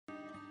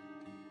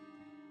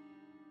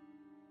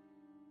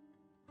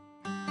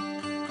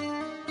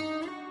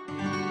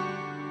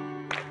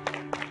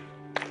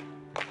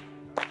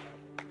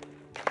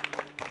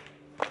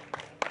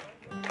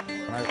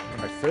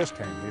first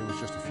came here was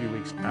just a few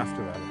weeks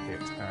after that had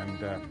hit, and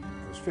there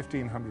was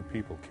 1,500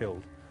 people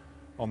killed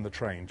on the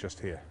train just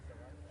here.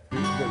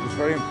 What was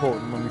very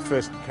important when we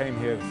first came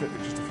here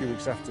just a few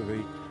weeks after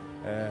the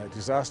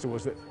disaster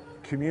was that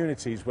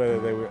communities, whether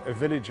they were a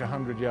village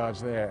 100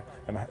 yards there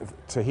and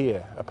to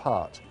here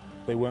apart,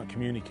 they weren't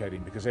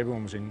communicating because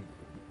everyone was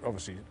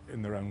obviously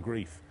in their own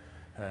grief.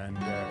 And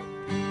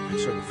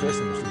so the first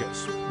thing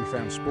was we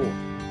found sport.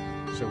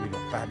 So we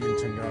got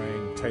badminton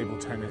going, table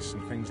tennis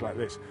and things like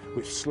this,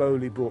 which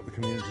slowly brought the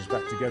communities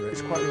back together.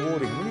 It's quite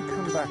rewarding. And when you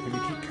come back and you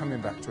keep coming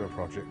back to a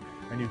project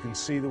and you can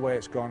see the way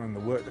it's gone and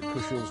the work that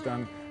Kushal's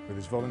done with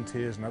his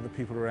volunteers and other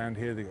people around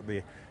here, they've got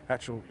the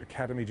actual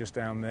academy just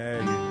down there,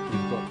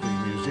 you've got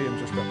the museum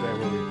just up there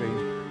where we've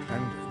been,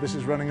 and this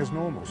is running as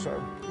normal.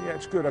 So yeah,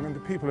 it's good. I mean, the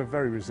people are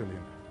very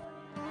resilient.